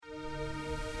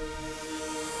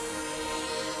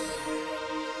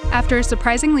After a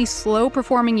surprisingly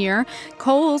slow-performing year,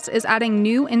 Kohl's is adding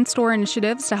new in-store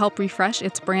initiatives to help refresh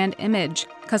its brand image.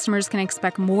 Customers can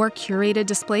expect more curated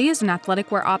displays and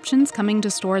athletic wear options coming to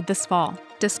store this fall.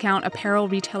 Discount apparel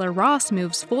retailer Ross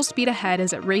moves full speed ahead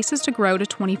as it races to grow to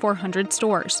 2,400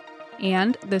 stores.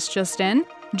 And, this just in,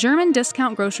 German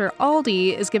discount grocer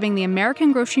Aldi is giving the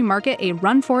American grocery market a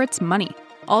run for its money.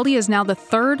 Aldi is now the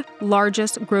third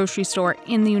largest grocery store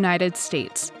in the United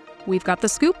States. We've got the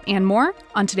scoop and more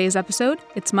on today's episode.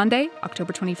 It's Monday,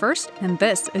 October 21st, and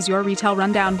this is your Retail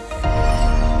Rundown.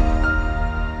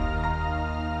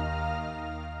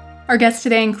 Our guests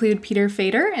today include Peter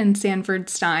Fader and Sanford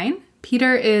Stein.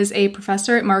 Peter is a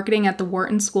professor at marketing at the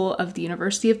Wharton School of the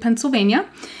University of Pennsylvania.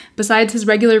 Besides his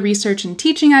regular research and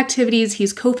teaching activities,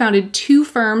 he's co-founded two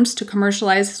firms to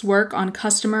commercialize his work on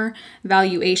customer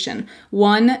valuation.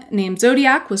 One, named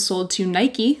Zodiac, was sold to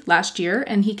Nike last year,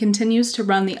 and he continues to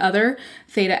run the other,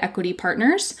 Theta Equity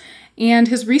Partners. And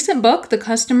his recent book, The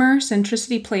Customer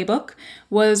Centricity Playbook,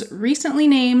 was recently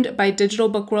named by Digital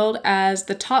Book World as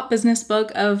the top business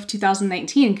book of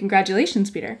 2019. Congratulations,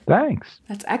 Peter. Thanks.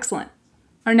 That's excellent.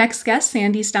 Our next guest,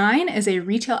 Sandy Stein, is a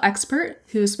retail expert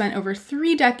who has spent over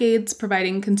 3 decades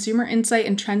providing consumer insight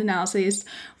and trend analyses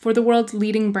for the world's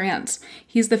leading brands.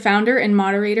 He's the founder and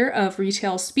moderator of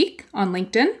Retail Speak on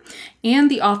LinkedIn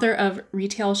and the author of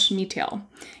Retail Schmetail.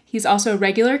 He's also a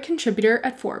regular contributor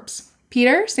at Forbes.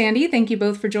 Peter, Sandy, thank you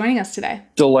both for joining us today.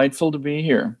 Delightful to be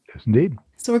here. Yes, indeed.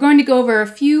 So we're going to go over a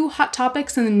few hot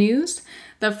topics in the news.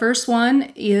 The first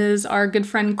one is our good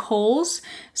friend Kohl's.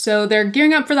 So they're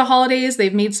gearing up for the holidays.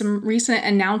 They've made some recent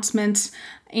announcements.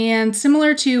 And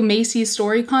similar to Macy's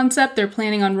story concept, they're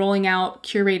planning on rolling out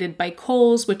Curated by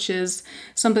Kohl's, which is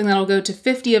something that'll go to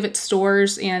 50 of its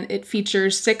stores, and it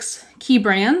features 6 key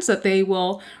brands that they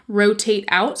will rotate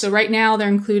out. So right now they're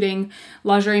including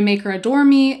lingerie maker Adore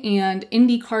Me and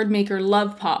indie card maker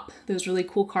Love Pop, those really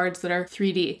cool cards that are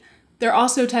 3D. They're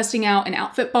also testing out an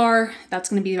outfit bar that's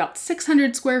going to be about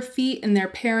 600 square feet, and they're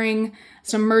pairing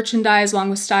some merchandise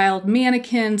along with styled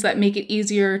mannequins that make it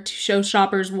easier to show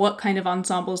shoppers what kind of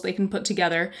ensembles they can put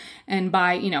together and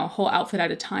buy, a whole outfit at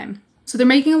a time. So they're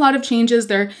making a lot of changes.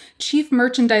 Their chief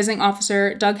merchandising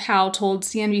officer, Doug Howe, told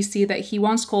CNBC that he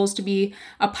wants Kohl's to be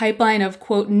a pipeline of,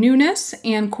 quote, newness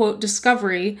and, quote,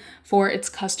 discovery for its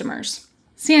customers.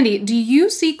 Sandy, do you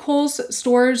see Kohl's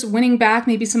stores winning back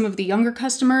maybe some of the younger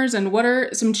customers? And what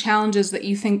are some challenges that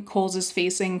you think Kohl's is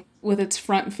facing with its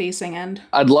front-facing end?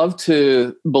 I'd love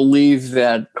to believe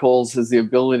that Kohl's has the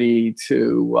ability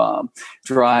to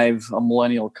drive a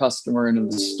millennial customer into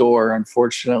the store.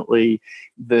 Unfortunately,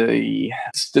 the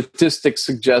statistics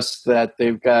suggest that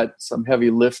they've got some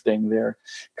heavy lifting. Their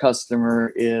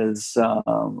customer is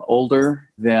older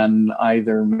than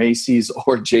either Macy's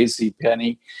or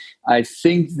JCPenney. I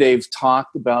think they've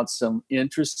talked about some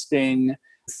interesting,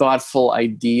 thoughtful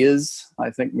ideas.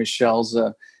 I think Michelle's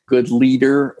a good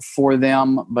leader for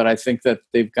them, but I think that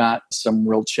they've got some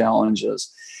real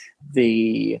challenges.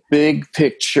 The big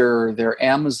picture, their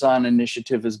Amazon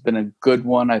initiative has been a good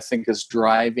one, I think, is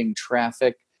driving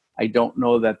traffic. I don't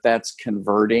know that that's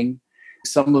converting.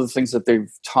 Some of the things that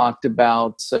they've talked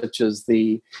about, such as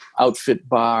the outfit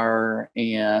bar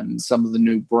and some of the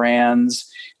new brands,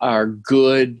 are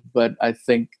good, but I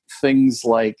think things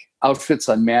like outfits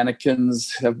on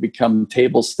mannequins have become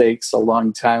table stakes a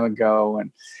long time ago,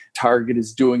 and Target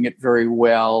is doing it very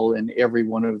well in every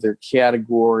one of their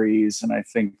categories. And I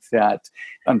think that,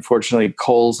 unfortunately,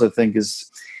 Kohl's, I think,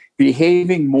 is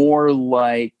behaving more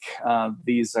like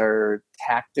these are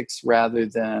tactics rather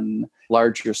than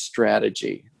larger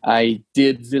strategy. I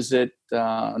did visit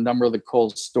a number of the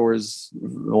Kohl's stores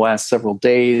the last several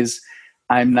days.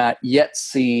 I'm not yet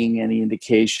seeing any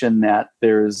indication that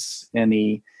there's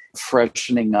any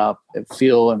freshening up. I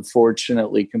feel,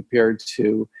 unfortunately, compared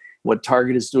to what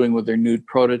Target is doing with their nude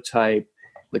prototype,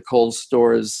 the Kohl's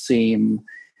stores seem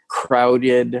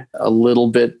crowded, a little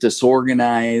bit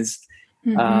disorganized.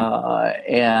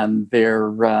 And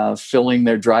they're filling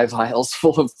their drive aisles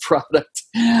full of product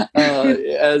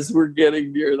as we're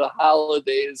getting near the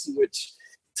holidays, which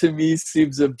to me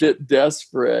seems a bit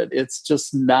desperate. It's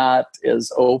just not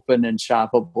as open and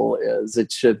shoppable as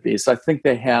it should be. So I think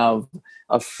they have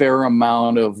a fair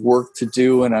amount of work to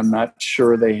do, and I'm not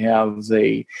sure they have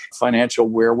the financial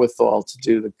wherewithal to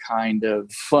do the kind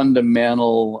of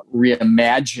fundamental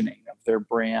reimagining their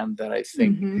brand that I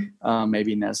think may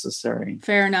be necessary.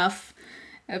 Fair enough.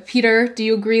 Peter, do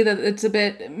you agree that it's a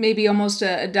bit, maybe almost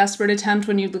a desperate attempt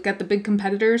when you look at the big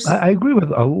competitors? I agree with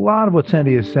a lot of what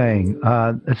Sandy is saying,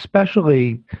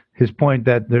 especially his point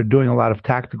that they're doing a lot of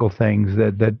tactical things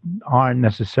that aren't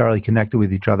necessarily connected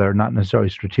with each other, not necessarily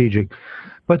strategic.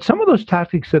 But some of those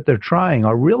tactics that they're trying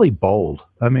are really bold.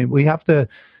 I mean, we have to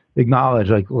acknowledge,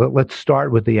 like, let's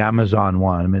start with the Amazon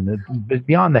one. I mean,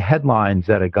 beyond the headlines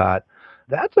that it got,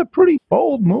 that's a pretty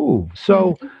bold move.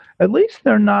 So at least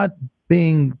they're not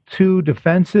being too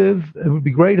defensive. It would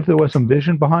be great if there was some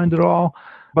vision behind it all.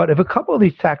 But if a couple of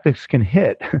these tactics can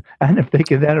hit, and if they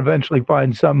can then eventually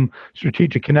find some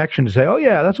strategic connection to say, oh,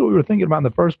 yeah, that's what we were thinking about in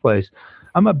the first place,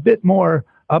 I'm a bit more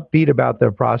upbeat about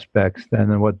their prospects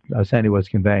than what Sandy was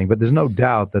conveying. But there's no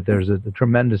doubt that there's a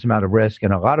tremendous amount of risk,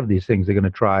 and a lot of these things they're going to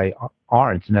try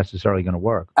aren't necessarily going to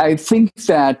work. I think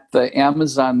that the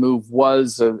Amazon move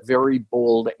was a very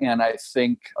bold and I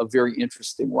think a very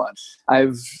interesting one.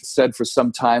 I've said for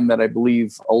some time that I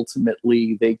believe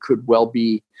ultimately they could well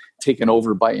be taken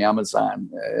over by Amazon.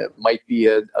 It might be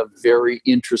a very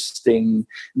interesting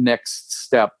next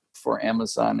step for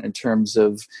Amazon in terms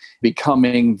of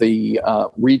becoming the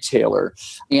retailer.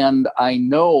 And I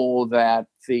know that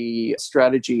the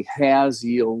strategy has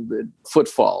yielded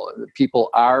footfall. People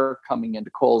are coming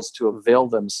into Kohl's to avail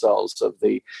themselves of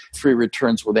the free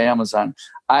returns with Amazon.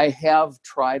 I have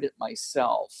tried it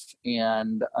myself.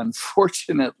 And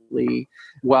unfortunately,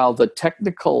 while the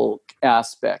technical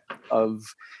aspect of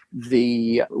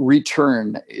the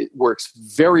return, it works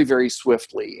very, very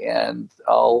swiftly. And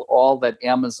all that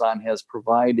Amazon has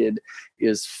provided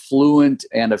is fluent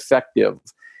and effective.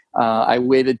 I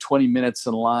waited 20 minutes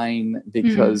in line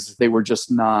because they were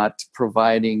just not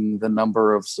providing the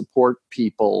number of support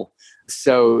people.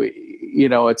 So,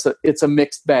 it's a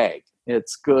mixed bag.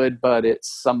 It's good, but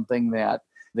it's something that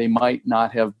they might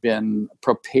not have been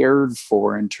prepared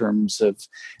for in terms of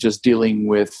just dealing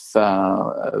with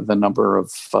the number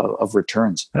of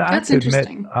returns. And I have to admit,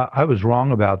 I was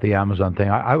wrong about the Amazon thing.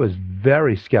 I was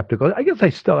very skeptical. I guess I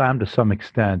still am to some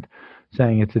extent,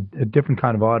 saying it's a different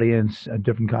kind of audience, a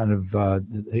different kind of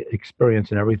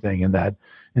experience and everything, and that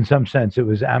in some sense it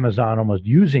was Amazon almost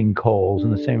using Kohl's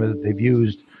in the same way that they've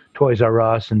used Toys R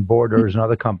Us and Borders and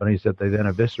other companies that they then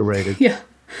eviscerated. Yeah.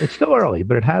 It's still early,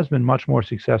 but it has been much more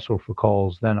successful for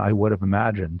Kohl's than I would have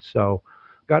imagined. So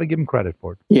got to give them credit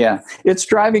for it. Yeah, it's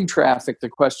driving traffic. The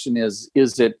question is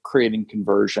it creating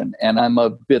conversion? And I'm a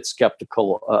bit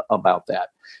skeptical about that.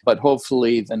 But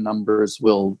hopefully the numbers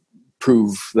will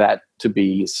prove that to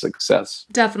be success.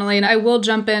 Definitely. And I will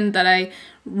jump in that I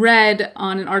read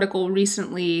on an article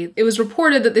recently. It was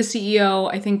reported that the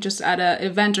CEO, I think just at an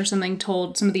event or something,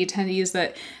 told some of the attendees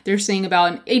that they're seeing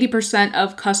about 80%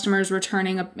 of customers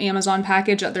returning an Amazon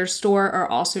package at their store are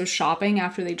also shopping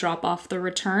after they drop off the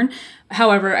return.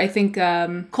 However, I think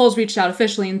Kohl's reached out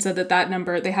officially and said that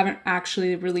number, they haven't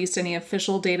actually released any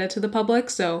official data to the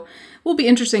public. So it will be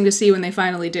interesting to see when they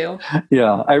finally do.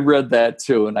 Yeah, I read that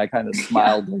too, and I kind of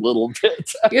smiled a little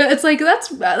bit. Yeah, it's like,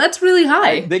 that's really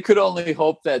high. They could only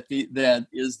hope that that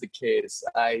is the case.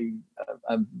 I'm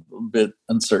a bit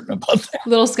uncertain about that. A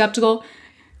little skeptical.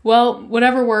 Well,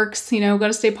 whatever works, got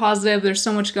to stay positive. There's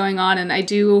so much going on. And I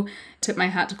do tip my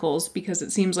hat to Kohl's because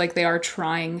it seems like they are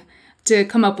trying to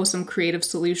come up with some creative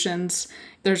solutions.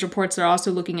 There's reports they're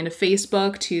also looking into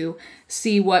Facebook to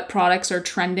see what products are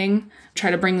trending, try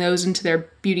to bring those into their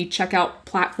beauty checkout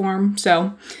platform.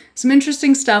 So some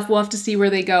interesting stuff. We'll have to see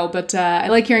where they go. But I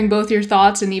like hearing both your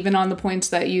thoughts and even on the points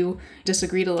that you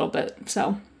disagreed a little bit.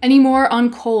 So any more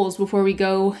on Kohl's before we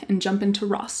go and jump into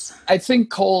Ross? I think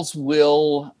Kohl's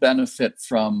will benefit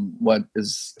from what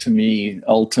is, to me,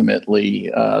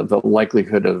 ultimately the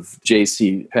likelihood of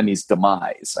JCPenney's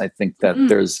demise. I think that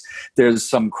there's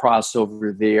some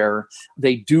crossover there.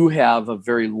 They do have a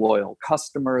very loyal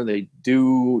customer. They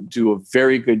do a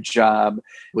very good job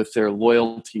with their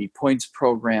loyalty points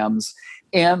programs.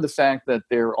 And the fact that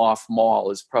they're off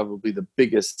mall is probably the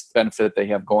biggest benefit they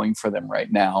have going for them right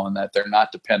now, and that they're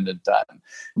not dependent on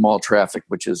mall traffic,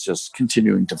 which is just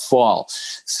continuing to fall.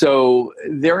 So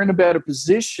they're in a better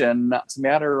position. It's a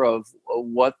matter of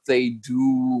what they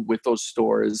do with those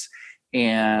stores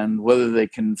and whether they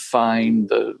can find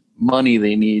the money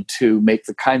they need to make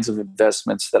the kinds of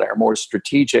investments that are more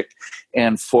strategic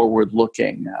and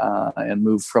forward-looking and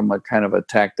move from a kind of a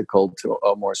tactical to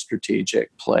a more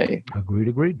strategic play.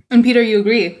 Agreed. And Peter, you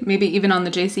agree? Maybe even on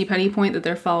the JCPenney point that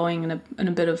they're following in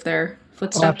a bit of their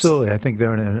footsteps? Oh, absolutely. I think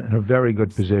they're in a very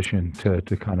good position to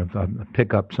kind of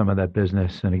pick up some of that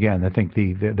business. And again, I think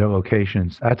their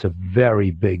locations, that's a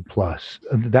very big plus.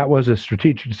 That was a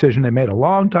strategic decision they made a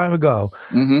long time ago.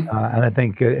 And I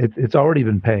think it's already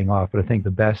been paying off, but I think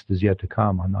the best is yet to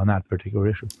come on that particular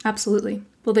issue. Absolutely.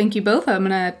 Well, thank you both. I'm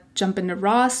going to jump into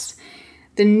Ross.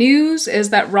 The news is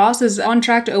that Ross is on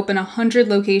track to open 100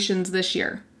 locations this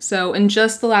year. So in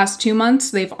just the last 2 months,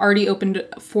 they've already opened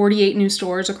 48 new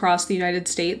stores across the United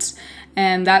States,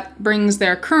 and that brings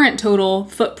their current total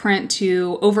footprint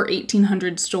to over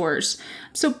 1,800 stores.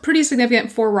 So pretty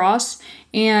significant for Ross.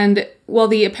 And while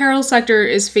the apparel sector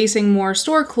is facing more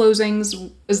store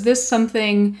closings, is this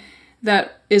something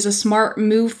that is a smart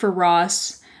move for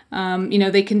Ross?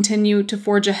 They continue to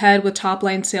forge ahead with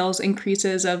top-line sales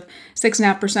increases of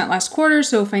 6.5% last quarter,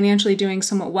 so financially doing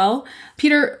somewhat well.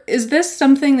 Peter, is this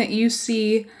something that you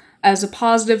see as a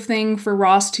positive thing for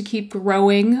Ross to keep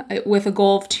growing with a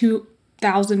goal of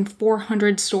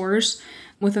 2,400 stores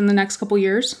within the next couple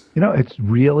years? It's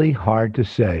really hard to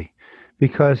say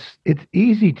because it's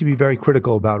easy to be very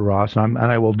critical about Ross, and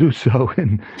I will do so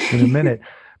in a minute.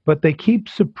 But they keep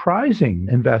surprising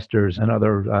investors and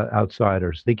other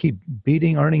outsiders. They keep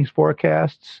beating earnings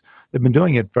forecasts. They've been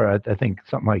doing it for, I think,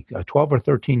 something like 12 or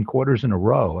 13 quarters in a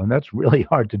row, and that's really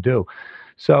hard to do.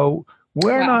 So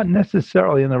we're not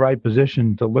necessarily in the right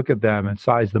position to look at them and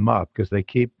size them up because they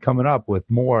keep coming up with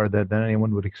more than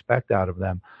anyone would expect out of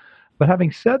them. But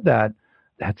having said that,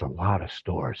 that's a lot of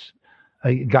stores.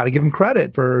 You got to give them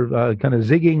credit for kind of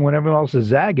zigging when everyone else is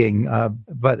zagging.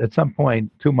 But at some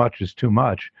point, too much is too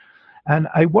much. And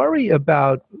I worry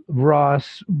about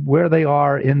Ross, where they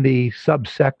are in the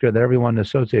subsector that everyone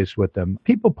associates with them.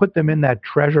 People put them in that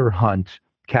treasure hunt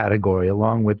category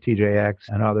along with TJX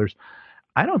and others.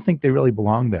 I don't think they really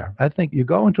belong there. I think you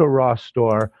go into a Ross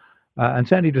store, and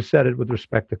Sandy just said it with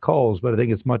respect to Kohl's, but I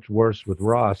think it's much worse with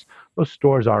Ross. Those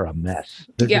stores are a mess.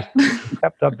 They're just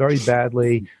kept up very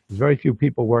badly. There's very few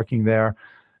people working there.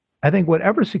 I think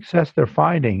whatever success they're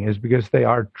finding is because they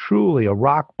are truly a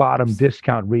rock bottom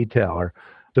discount retailer.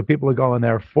 So people are going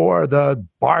there for the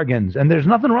bargains, and there's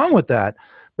nothing wrong with that.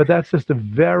 But that's just a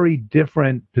very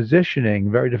different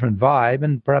positioning, very different vibe,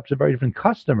 and perhaps a very different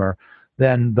customer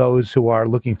than those who are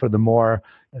looking for the more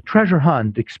treasure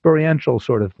hunt, experiential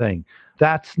sort of thing.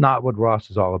 That's not what Ross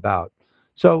is all about.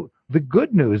 So the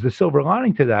good news, the silver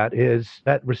lining to that is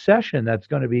that recession that's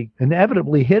going to be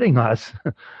inevitably hitting us.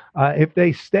 If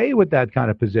they stay with that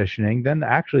kind of positioning, then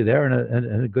actually they're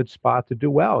in a good spot to do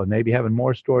well, and maybe having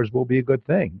more stores will be a good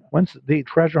thing. Once the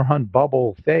treasure hunt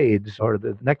bubble fades or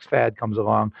the next fad comes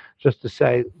along, just to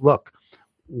say, look,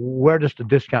 we're just a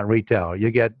discount retailer. You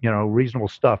get, reasonable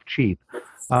stuff cheap.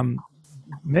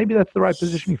 Maybe that's the right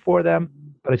positioning for them,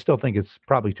 but I still think it's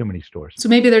probably too many stores. So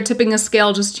maybe they're tipping a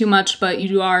scale just too much, but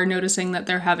you are noticing that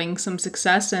they're having some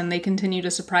success and they continue to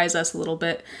surprise us a little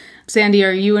bit. Sandy,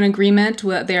 are you in agreement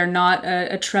that they are not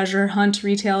a treasure hunt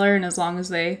retailer, and as long as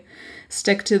they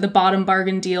stick to the bottom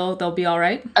bargain deal, they'll be all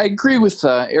right? I agree with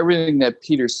everything that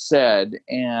Peter said,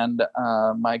 and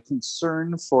my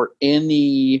concern for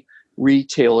any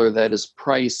retailer that is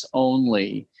price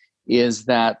only is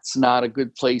that's not a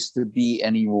good place to be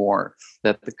anymore,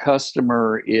 that the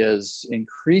customer is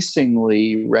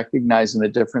increasingly recognizing the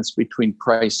difference between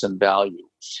price and value.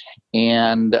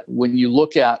 And when you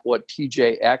look at what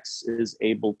TJX is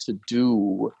able to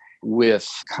do with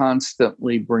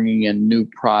constantly bringing in new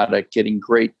product, getting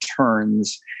great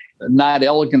turns, not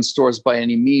elegant stores by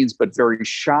any means, but very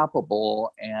shoppable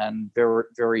and very,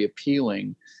 very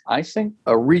appealing. I think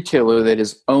a retailer that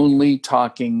is only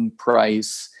talking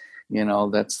price,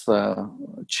 that's the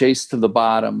chase to the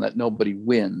bottom that nobody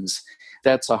wins,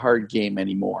 that's a hard game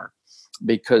anymore,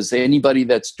 because anybody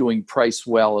that's doing price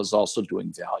well is also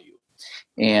doing value.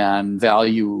 And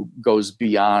value goes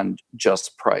beyond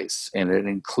just price, and it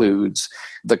includes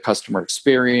the customer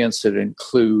experience. It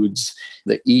includes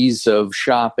the ease of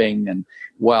shopping. And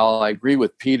while I agree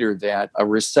with Peter that a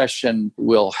recession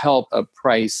will help a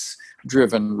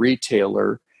price-driven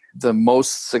retailer, the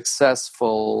most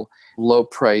successful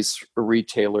low-price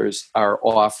retailers are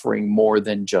offering more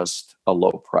than just a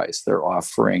low price. They're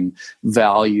offering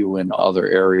value in other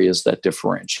areas that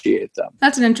differentiate them.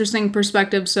 That's an interesting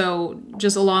perspective. So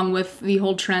just along with the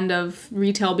whole trend of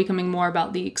retail becoming more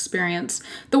about the experience.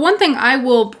 The one thing I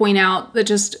will point out that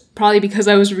just probably because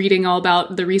I was reading all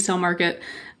about the resale market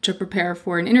to prepare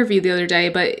for an interview the other day,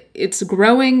 but it's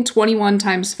growing 21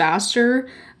 times faster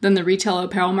than the retail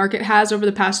apparel market has over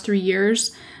the past 3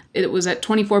 years. It was at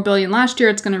 $24 billion last year.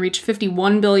 It's going to reach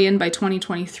 $51 billion by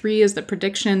 2023 is the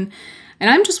prediction. And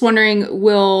I'm just wondering,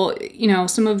 will,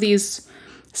 some of these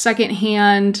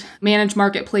secondhand managed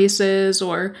marketplaces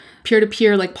or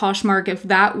peer-to-peer like Poshmark, if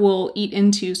that will eat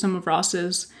into some of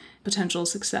Ross's potential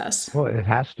success? Well, it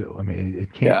has to. I mean,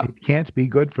 it can't be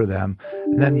good for them.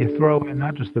 And then you throw in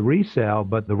not just the resale,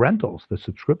 but the rentals, the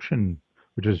subscription,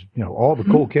 which is, all the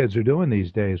cool kids are doing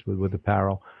these days with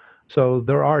apparel. So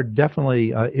there are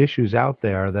definitely issues out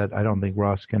there that I don't think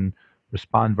Ross can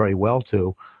respond very well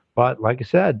to. But like I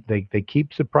said, they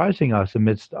keep surprising us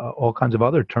amidst all kinds of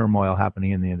other turmoil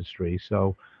happening in the industry.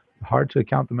 So hard to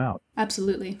count them out.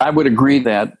 Absolutely. I would agree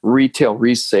that retail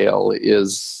resale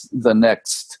is the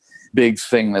next big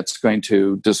thing that's going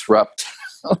to disrupt.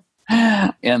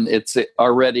 And it's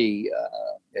already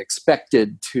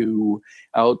expected to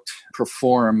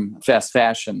outperform fast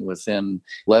fashion within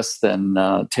less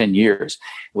than 10 years,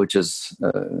 which is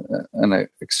an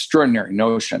extraordinary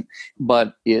notion.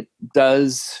 But it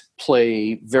does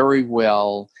play very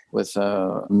well with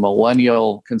a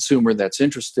millennial consumer that's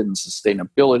interested in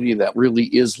sustainability, that really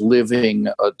is living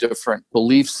a different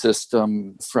belief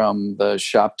system from the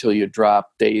shop till you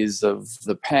drop days of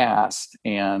the past.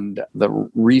 And the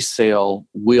resale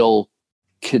will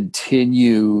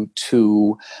continue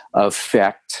to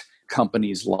affect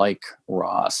companies like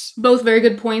Ross. Both very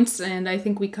good points, and I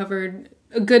think we covered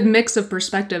a good mix of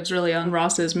perspectives really on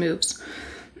Ross's moves.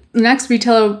 The next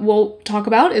retailer we'll talk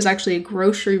about is actually a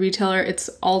grocery retailer. It's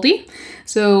Aldi.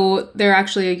 So they're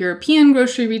actually a European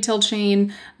grocery retail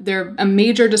chain. They're a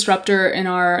major disruptor in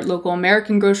our local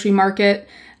American grocery market.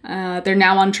 They're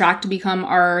now on track to become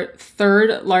our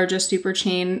third largest super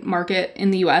chain market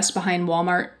in the US behind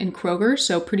Walmart and Kroger,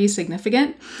 so pretty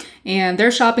significant. And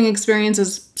their shopping experience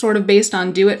is sort of based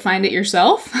on do it, find it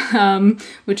yourself,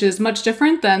 which is much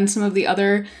different than some of the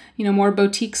other, more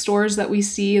boutique stores that we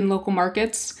see in local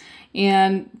markets.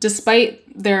 And despite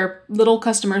their little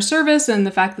customer service and the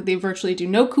fact that they virtually do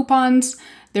no coupons,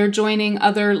 they're joining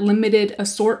other limited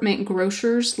assortment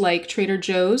grocers like Trader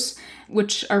Joe's,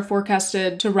 which are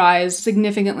forecasted to rise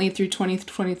significantly through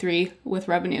 2023 with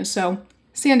revenue. So,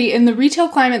 Sandy, in the retail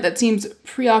climate that seems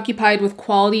preoccupied with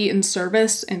quality and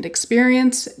service and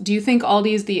experience, do you think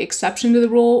Aldi is the exception to the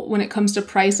rule when it comes to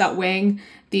price outweighing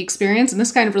the experience? And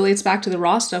this kind of relates back to the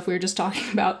Ross stuff we were just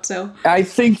talking about. So I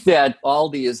think that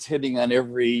Aldi is hitting on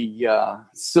every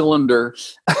cylinder.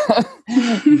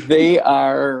 They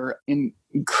are an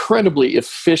incredibly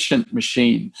efficient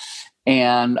machine.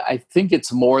 And I think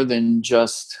it's more than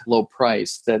just low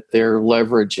price that they're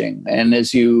leveraging. And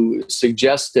as you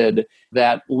suggested,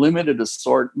 that limited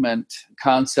assortment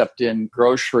concept in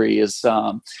grocery is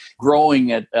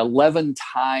growing at 11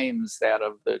 times that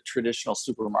of the traditional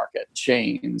supermarket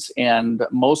chains. And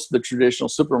most of the traditional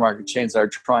supermarket chains are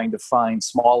trying to find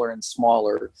smaller and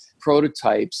smaller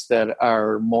prototypes that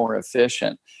are more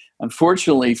efficient.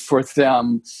 Unfortunately for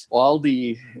them,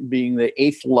 Aldi, being the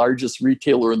 8th largest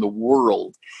retailer in the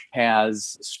world,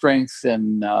 has strength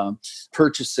in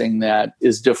purchasing that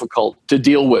is difficult to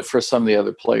deal with for some of the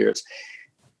other players.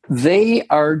 They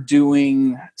are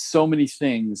doing so many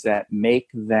things that make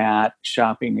that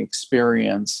shopping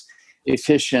experience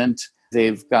efficient.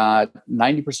 They've got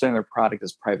 90% of their product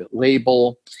is private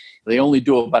label. They only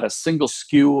do about a single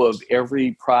SKU of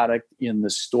every product in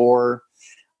the store.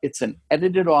 It's an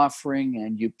edited offering,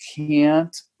 and you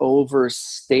can't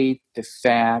overstate the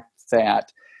fact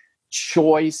that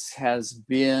choice has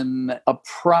been a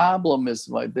problem.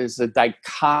 There's a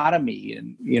dichotomy,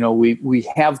 and we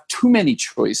have too many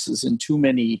choices in too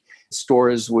many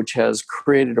stores, which has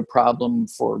created a problem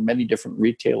for many different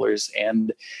retailers.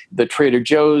 And the Trader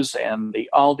Joe's and the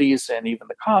Aldi's and even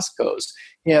the Costco's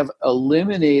have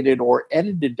eliminated or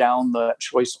edited down the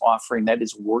choice offering that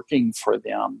is working for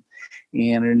them,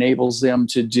 and enables them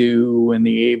to do in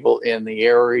the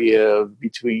area of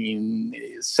between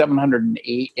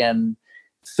 708 and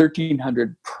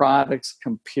 1,300 products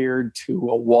compared to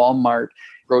a Walmart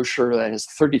grocer that has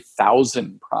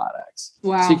 30,000 products.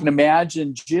 Wow. So you can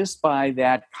imagine, just by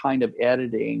that kind of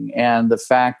editing and the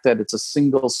fact that it's a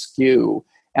single SKU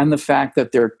and the fact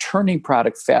that they're turning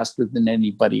product faster than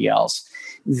anybody else,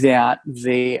 that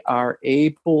they are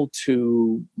able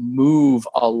to move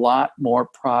a lot more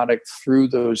product through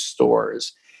those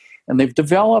stores. And they've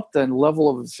developed a level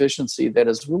of efficiency that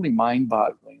is really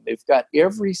mind-boggling. They've got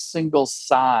every single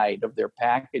side of their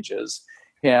packages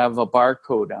have a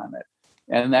barcode on it.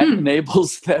 And that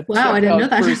enables that I didn't know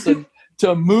that. person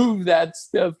to move that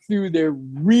stuff through there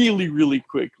really, really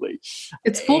quickly.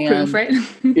 It's foolproof, right?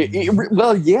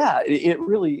 It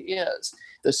really is.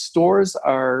 The stores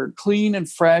are clean and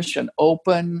fresh and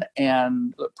open,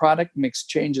 and the product mix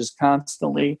changes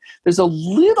constantly. There's a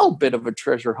little bit of a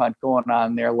treasure hunt going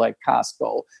on there like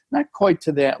Costco. Not quite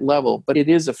to that level, but it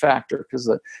is a factor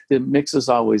because the mix is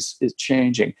always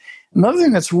changing. Another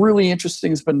thing that's really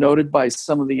interesting has been noted by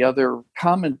some of the other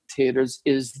commentators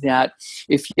is that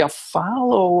if you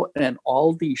follow an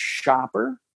Aldi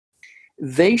shopper,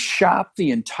 they shop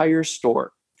the entire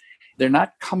store. They're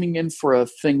not coming in for a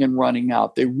thing and running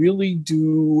out. They really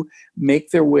do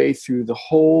make their way through the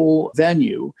whole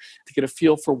venue to get a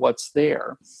feel for what's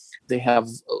there. They have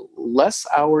less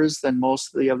hours than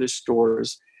most of the other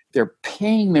stores. They're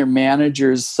paying their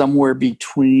managers somewhere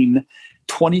between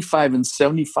 25 and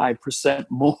 75%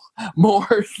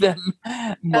 more than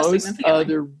most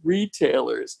other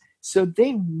retailers. So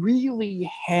they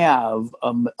really have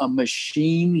a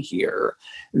machine here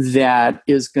that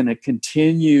is going to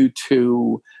continue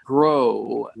to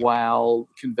grow while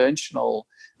conventional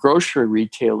grocery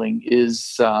retailing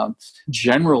is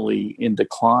generally in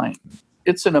decline.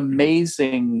 It's an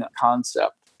amazing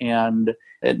concept. And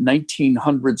at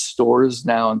 1,900 stores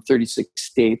now in 36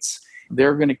 states,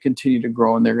 they're going to continue to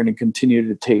grow and they're going to continue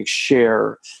to take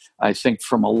share, I think,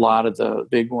 from a lot of the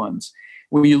big ones.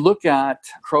 When you look at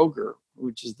Kroger,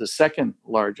 which is the second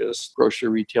largest grocery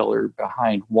retailer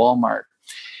behind Walmart,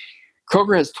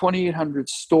 Kroger has 2,800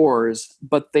 stores,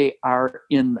 but they are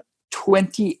in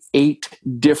 28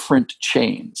 different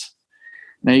chains.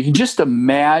 Now, you can just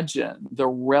imagine the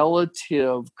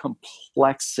relative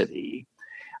complexity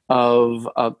of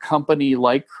a company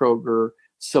like Kroger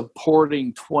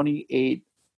supporting 28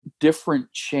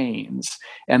 different chains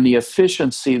and the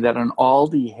efficiency that an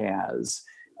Aldi has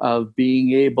of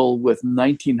being able, with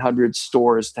 1,900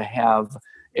 stores, to have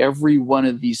every one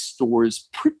of these stores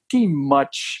pretty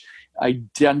much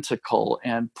identical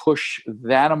and push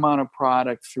that amount of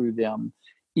product through them,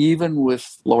 even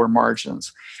with lower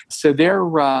margins. So they're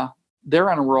on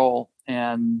a roll,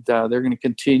 and they're going to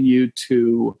continue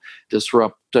to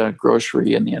disrupt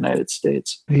grocery in the United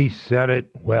States. He said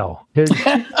it well. His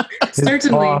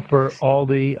offer,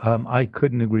 Aldi, I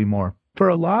couldn't agree more. For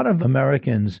a lot of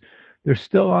Americans, they're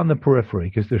still on the periphery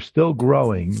because they're still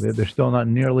growing. They're still not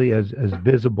nearly as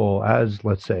visible as,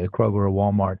 let's say, a Kroger or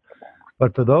Walmart.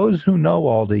 But for those who know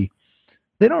Aldi,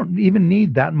 they don't even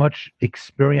need that much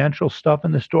experiential stuff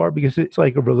in the store because it's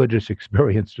like a religious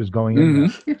experience just going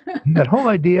in there. That whole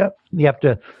idea, you have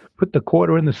to put the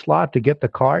quarter in the slot to get the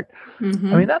cart. I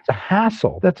mean, that's a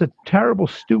hassle. That's a terrible,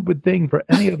 stupid thing for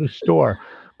any other store.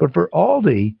 But for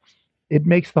Aldi, it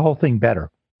makes the whole thing better.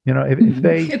 You know, if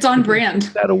they it's on brand.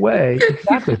 Took that away,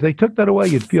 exactly. If they took that away,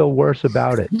 you'd feel worse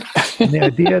about it. And the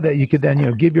idea that you could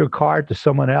then, give your card to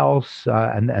someone else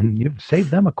and you save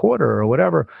them a quarter or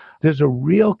whatever. There's a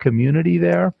real community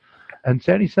there. And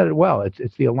Sandy said it well.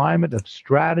 It's the alignment of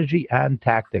strategy and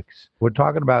tactics. We're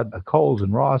talking about Kohl's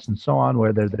and Ross and so on,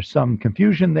 where there's some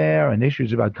confusion there and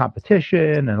issues about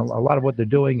competition, and a lot of what they're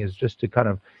doing is just to kind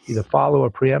of either follow or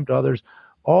preempt others.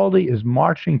 Aldi is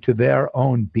marching to their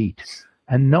own beat.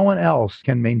 And no one else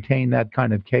can maintain that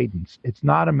kind of cadence. It's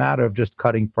not a matter of just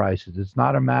cutting prices. It's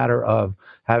not a matter of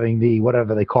having the,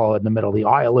 whatever they call it in the middle, the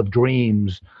Isle of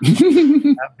Dreams.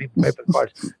 Paper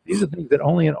cards. These are things that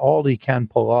only an Aldi can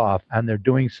pull off, and they're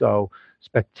doing so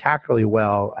spectacularly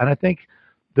well. And I think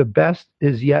the best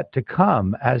is yet to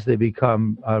come as they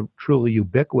become truly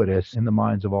ubiquitous in the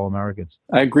minds of all Americans.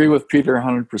 I agree with Peter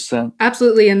 100%.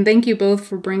 Absolutely. And thank you both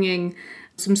for bringing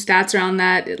some stats around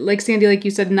that. Like Sandy, like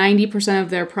you said, 90% of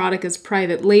their product is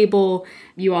private label.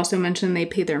 You also mentioned they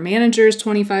pay their managers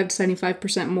 25 to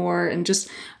 75% more, and just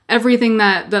everything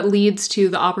that leads to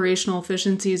the operational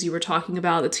efficiencies you were talking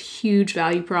about. It's a huge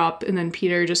value prop. And then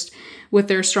Peter, just with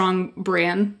their strong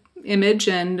brand image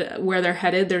and where they're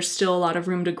headed, there's still a lot of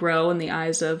room to grow in the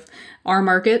eyes of our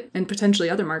market and potentially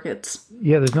other markets.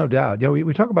 Yeah, there's no doubt.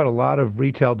 We talk about a lot of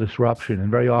retail disruption,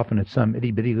 and very often it's some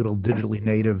itty-bitty little digitally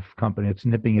native company that's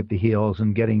nipping at the heels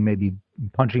and getting maybe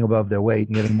punching above their weight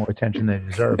and getting more attention than they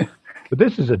deserve. But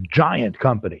this is a giant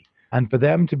company. And for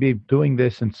them to be doing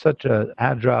this in such an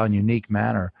agile and unique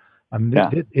manner,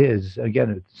 it is,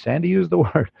 again, Sandy used the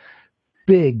word,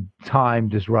 big time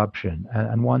disruption,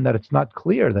 and one that it's not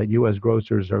clear that U.S.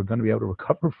 grocers are going to be able to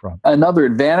recover from. Another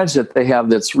advantage that they have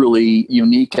that's really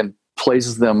unique and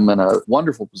places them in a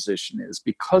wonderful position is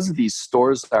because these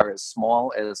stores are as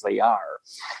small as they are,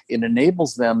 it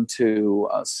enables them to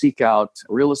seek out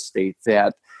real estate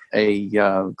that a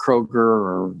Kroger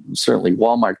or certainly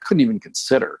Walmart couldn't even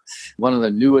consider. One of the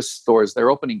newest stores, they're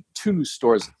opening 2 new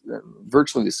stores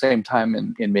virtually the same time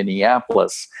in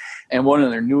Minneapolis. And one of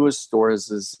their newest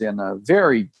stores is in a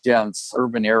very dense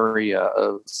urban area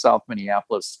of South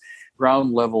Minneapolis,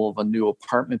 ground level of a new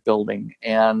apartment building.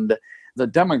 And the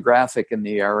demographic in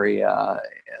the area,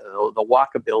 the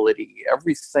walkability,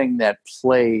 everything that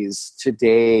plays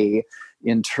today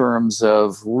in terms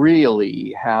of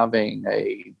really having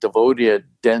a devoted,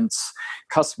 dense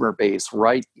customer base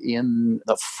right in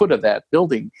the foot of that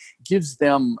building gives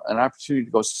them an opportunity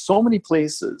to go so many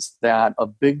places that a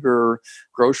bigger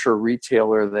grocery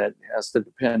retailer that has to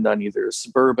depend on either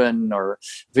suburban or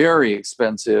very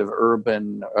expensive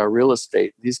urban real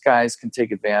estate, these guys can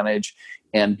take advantage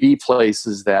and be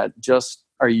places that just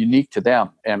are unique to them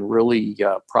and really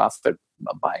profit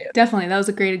by it. Definitely. That was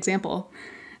a great example.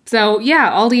 So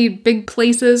yeah, Aldi, big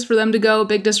places for them to go,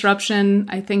 big disruption.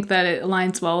 I think that it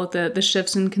aligns well with the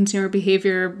shifts in consumer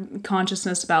behavior,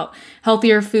 consciousness about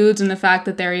healthier foods, and the fact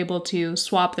that they're able to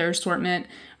swap their assortment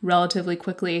relatively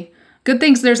quickly. Good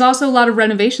things. There's also a lot of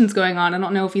renovations going on. I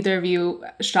don't know if either of you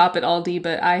shop at Aldi,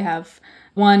 but I have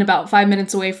one about 5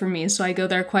 minutes away from me. So I go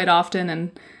there quite often,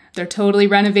 and they're totally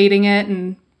renovating it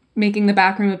and making the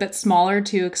back room a bit smaller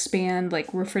to expand like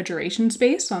refrigeration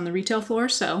space on the retail floor.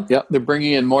 So yep, they're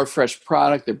bringing in more fresh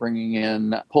product. They're bringing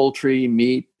in poultry,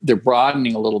 meat. They're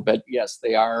broadening a little bit. Yes,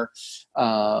 they are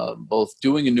both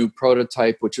doing a new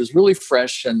prototype, which is really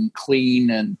fresh and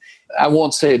clean, and I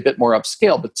won't say a bit more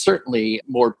upscale, but certainly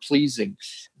more pleasing.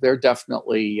 They're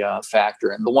definitely a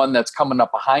factor. And the one that's coming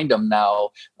up behind them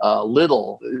now,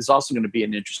 Lidl, is also going to be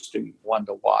an interesting one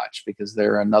to watch because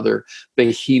they're another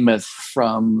behemoth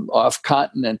from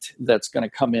off-continent that's going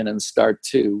to come in and start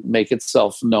to make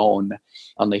itself known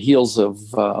on the heels of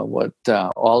what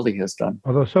Aldi has done.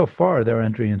 Although so far their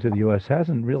entry into the U.S.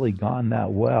 hasn't really gone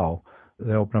that well.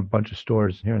 They opened up a bunch of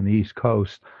stores here on the East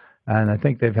Coast, and I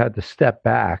think they've had to step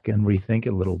back and rethink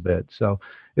it a little bit. So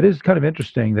it is kind of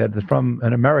interesting that from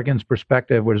an American's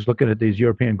perspective, we're just looking at these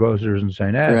European grocers and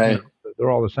saying, right. They're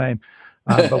all the same.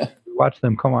 But we watch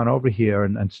them come on over here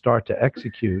and start to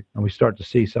execute, and we start to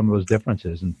see some of those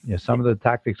differences. And some of the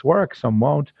tactics work, some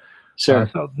won't. Sure.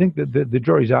 So I think that the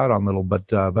jury's out on Lidl, but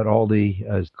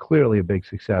Aldi is clearly a big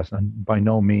success, and by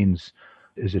no means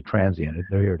is it transient.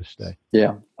 They're here to stay.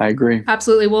 Yeah, I agree.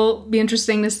 Absolutely. Will be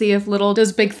interesting to see if Lidl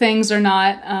does big things or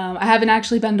not. I haven't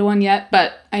actually been to one yet,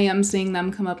 but I am seeing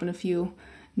them come up in a few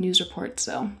news reports.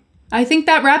 So I think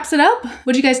that wraps it up.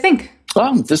 What do you guys think?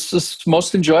 This is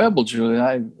most enjoyable, Julie.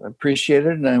 I appreciate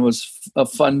it, and it was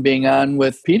fun being on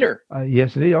with Peter.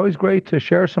 Yes, indeed. Always great to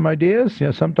share some ideas.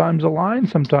 Sometimes align,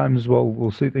 sometimes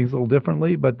we'll see things a little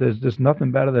differently, but there's just nothing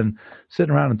better than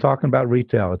sitting around and talking about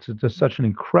retail. It's just such an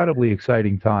incredibly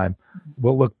exciting time.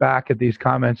 We'll look back at these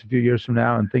comments a few years from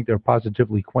now and think they're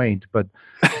positively quaint, but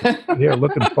here,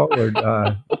 looking forward,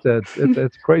 it's a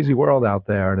crazy world out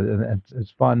there, and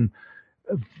it's fun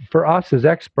for us as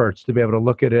experts to be able to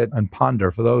look at it and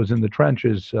ponder. For those in the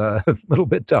trenches, a little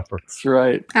bit tougher. That's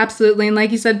right. Absolutely. And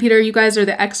like you said, Peter, you guys are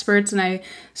the experts, and I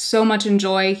so much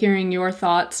enjoy hearing your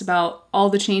thoughts about all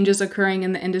the changes occurring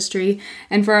in the industry.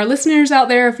 And for our listeners out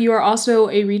there, if you are also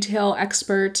a retail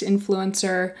expert,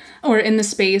 influencer, or in the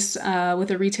space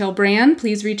with a retail brand,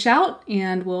 please reach out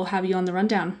and we'll have you on the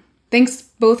rundown. Thanks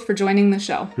both for joining the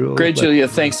show. Great, Julia.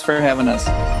 Thanks for having us.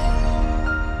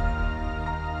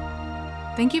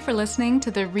 Thank you for listening to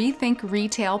the Rethink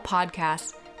Retail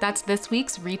podcast. That's this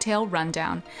week's Retail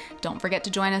Rundown. Don't forget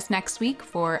to join us next week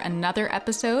for another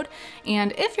episode.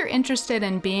 And if you're interested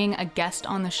in being a guest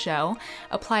on the show,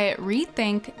 apply at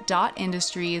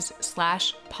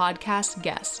rethink.industries/podcast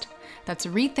guest. That's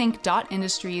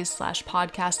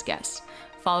rethink.industries/podcast guest.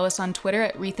 Follow us on Twitter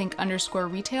at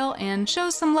rethink_retail and show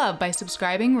some love by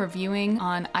subscribing, reviewing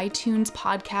on iTunes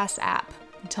podcast app.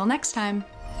 Until next time.